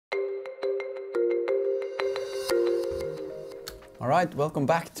All right, welcome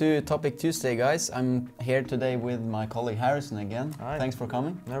back to Topic Tuesday, guys. I'm here today with my colleague Harrison again. Hi. Thanks for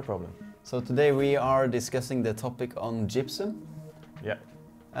coming. No problem. So today we are discussing the topic on gypsum. Yeah.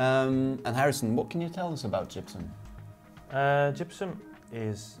 And Harrison, what can you tell us about gypsum? Gypsum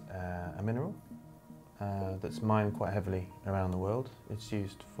is a mineral that's mined quite heavily around the world. It's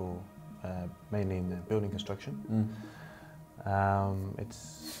used for mainly in building construction. The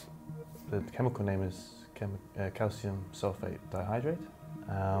chemical name is calcium sulfate dihydrate,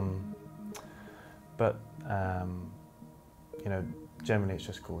 but you know, generally it's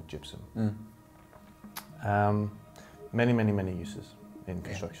just called gypsum. Many uses in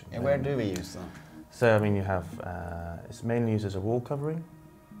construction. Yeah, where do we use that? So I mean, you have it's mainly used as a wall covering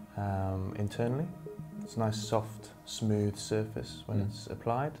internally. It's a nice, soft, smooth surface when it's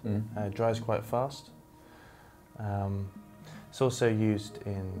applied. It dries quite fast. It's also used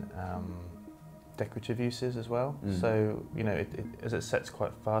in decorative uses as well. So you know, as it sets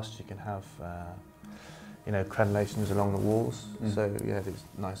quite fast, you can have you know, crenulations along the walls. So you have these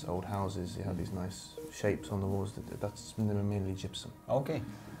nice old houses. You have these nice shapes on the walls. That's mainly gypsum. Okay.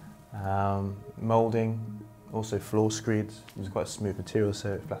 Moulding, also floor screeds. It's quite a smooth material,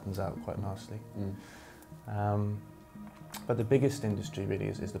 so it flattens out quite nicely. But the biggest industry really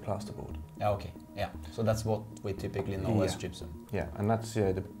is the plasterboard. Okay, yeah. So that's what we typically know as gypsum. Yeah, and that's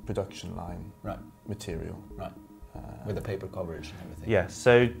the production line material. Right. With the paper coverage and everything. Yeah,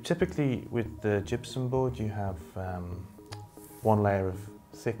 so typically with the gypsum board you have one layer of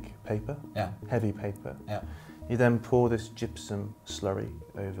thick paper, heavy paper. Yeah. You then pour this gypsum slurry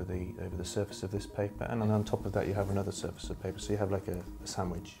over the surface of this paper, and then on top of that you have another surface of paper, so you have like a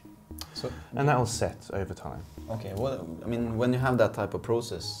sandwich. So, and that will set over time. Okay. Well, I mean, when you have that type of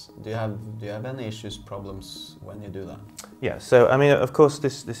process, do you have any issues, problems when you do that? Yeah. So I mean, of course,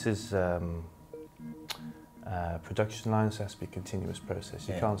 this is production line, so it has to be a continuous process.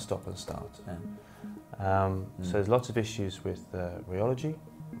 You can't stop and start. So there's lots of issues with rheology,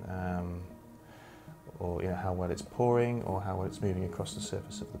 or you know, how well it's pouring, or how well it's moving across the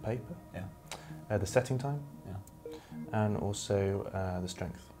surface of the paper. The setting time, and also the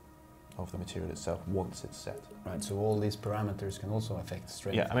strength of the material itself once it's set. Right, so all these parameters can also affect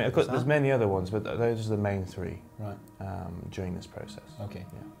strength. Yeah, I mean, of course, there's many other ones, but those are the main three during this process. Okay.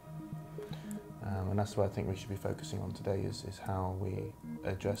 Yeah. And that's what I think we should be focusing on today is how we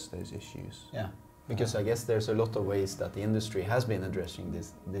address those issues. Yeah, because I guess there's a lot of ways that the industry has been addressing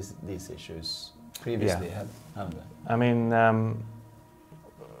these issues previously, haven't they? I mean,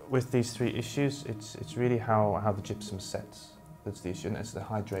 with these three issues, it's really how the gypsum sets. That's the issue, and it's the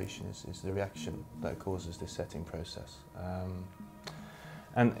hydration is the reaction that causes this setting process.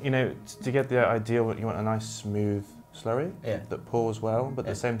 And you know, to get the ideal, you want a nice smooth slurry that pours well, but at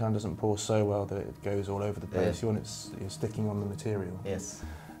the same time doesn't pour so well that it goes all over the place. You want it sticking on the material. Yes.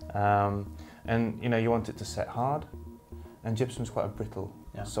 And you know, you want it to set hard, and gypsum is quite a brittle,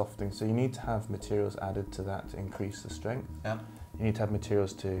 soft thing. So you need to have materials added to that to increase the strength. You need to have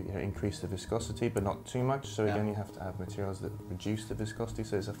materials to increase the viscosity, but not too much. So again, you have to have materials that reduce the viscosity.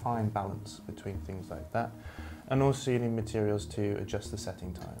 So there's a fine balance between things like that. And also you need materials to adjust the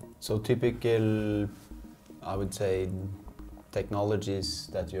setting time. So typical, I would say, technologies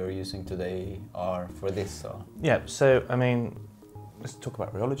that you're using today are for this? Yeah, so I mean, let's talk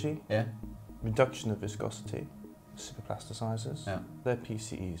about rheology. Yeah. Reduction of viscosity. Superplasticizers, they're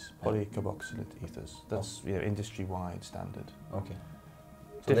PCEs, polycarboxylate ethers. That's industry-wide standard. Okay.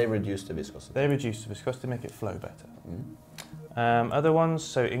 So they reduce the viscosity? They reduce the viscosity, make it flow better. Other ones,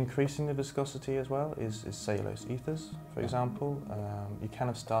 so increasing the viscosity as well, is cellulose ethers, for example. You can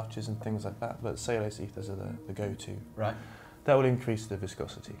have starches and things like that, but cellulose ethers are the go-to. Right. That will increase the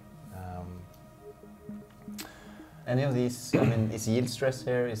viscosity. Any of these, I mean, is yield stress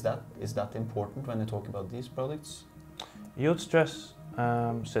here, is that important when you talk about these products? Yield stress,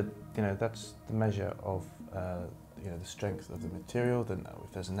 so that's the measure of the strength of the material, then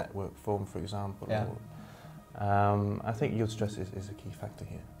if there's a network form, for example. Yeah. Or, I think yield stress is a key factor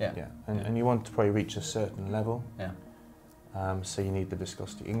here. Yeah. And you want to probably reach a certain level. Yeah. So you need the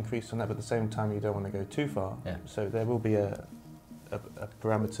viscosity increase on that, but at the same time you don't want to go too far. Yeah. So there will be a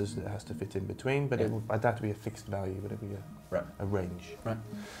parameters that has to fit in between, but it will have to be a fixed value, but it'll be a range. Right.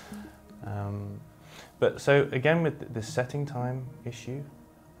 But so again, with the setting time issue,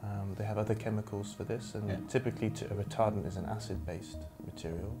 they have other chemicals for this, and typically a retardant is an acid-based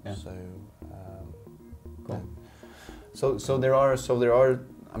material. Yeah. So, cool. So there are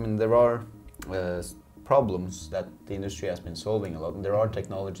problems that the industry has been solving a lot, and there are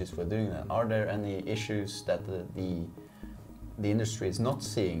technologies for doing that. Are there any issues that the industry is not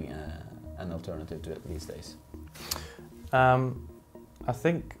seeing an alternative to it these days? I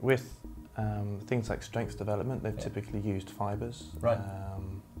think with things like strength development, they've typically used fibres. Right.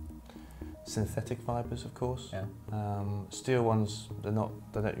 Synthetic fibres, of course. Yeah. Steel ones, they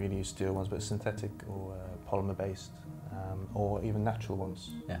don't really use steel ones, but synthetic or polymer-based, or even natural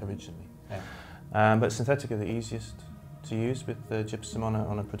ones originally. Yeah. But synthetic are the easiest to use with the gypsum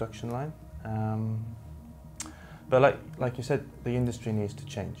on a production line. But like you said, the industry needs to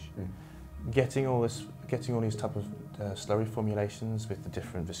change. Getting all these type of slurry formulations with the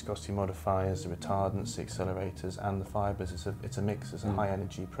different viscosity modifiers, the retardants, the accelerators, and the fibres. It's a mix. It's a high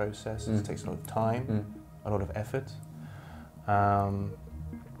energy process. It takes a lot of time, a lot of effort.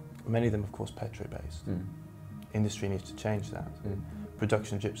 Many of them, of course, petro-based. Industry needs to change that.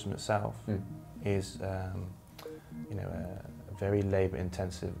 Production of gypsum itself is, a very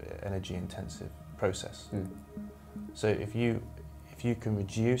labour-intensive, energy-intensive process. So if you can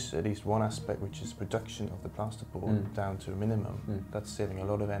reduce at least one aspect, which is production of the plasterboard, down to a minimum, that's saving a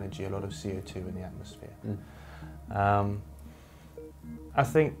lot of energy, a lot of CO2 in the atmosphere. I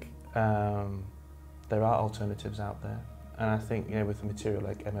think there are alternatives out there, and I think with a material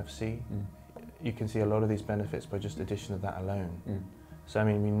like MFC, you can see a lot of these benefits by just addition of that alone. So I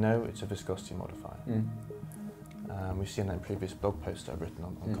mean, we know it's a viscosity modifier. We've seen that in previous blog posts I've written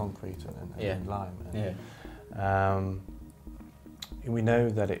on concrete and lime. We know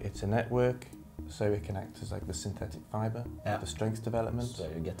that it's a network, so it can act as like the synthetic fibre, the strength development. So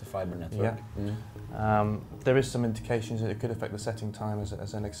you get the fibre network. There is some indications that it could affect the setting time as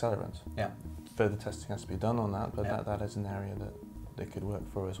an accelerant. Further testing has to be done on that, but that is an area that they could work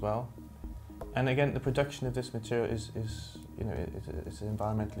for as well. And again, the production of this material is it's an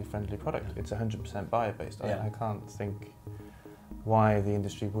environmentally friendly product. It's 100% bio-based. I can't think why the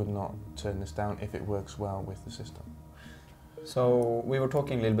industry would not turn this down if it works well with the system. So we were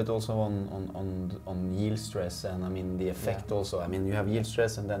talking a little bit also on yield stress, and I mean the effect also. I mean, you have yield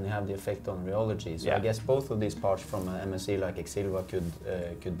stress and then you have the effect on rheology. So I guess both of these parts from MSC like Exilva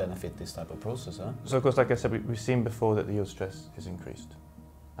could benefit this type of process, huh? So of course, like I said, we've seen before that the yield stress is increased.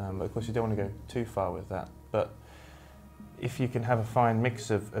 But of course you don't want to go too far with that. But if you can have a fine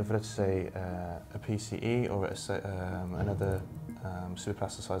mix of let's say a PCE or another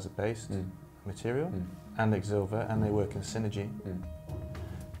superplasticizer based material and Exilva, and they work in synergy,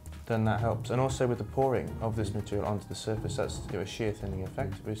 then that helps. And also with the pouring of this material onto the surface, that's a shear thinning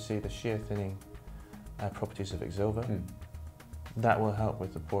effect. We see the shear thinning properties of Exilva. That will help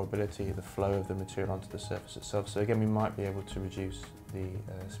with the pourability, the flow of the material onto the surface itself. So again, we might be able to reduce the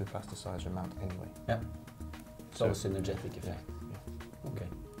superplasticizer amount anyway. Yeah. So synergetic effect. Okay,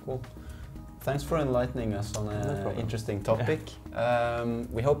 cool. Thanks for enlightening us on an interesting topic.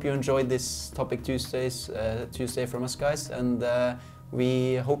 We hope you enjoyed this Topic Tuesday from us guys, and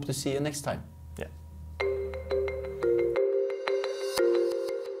we hope to see you next time.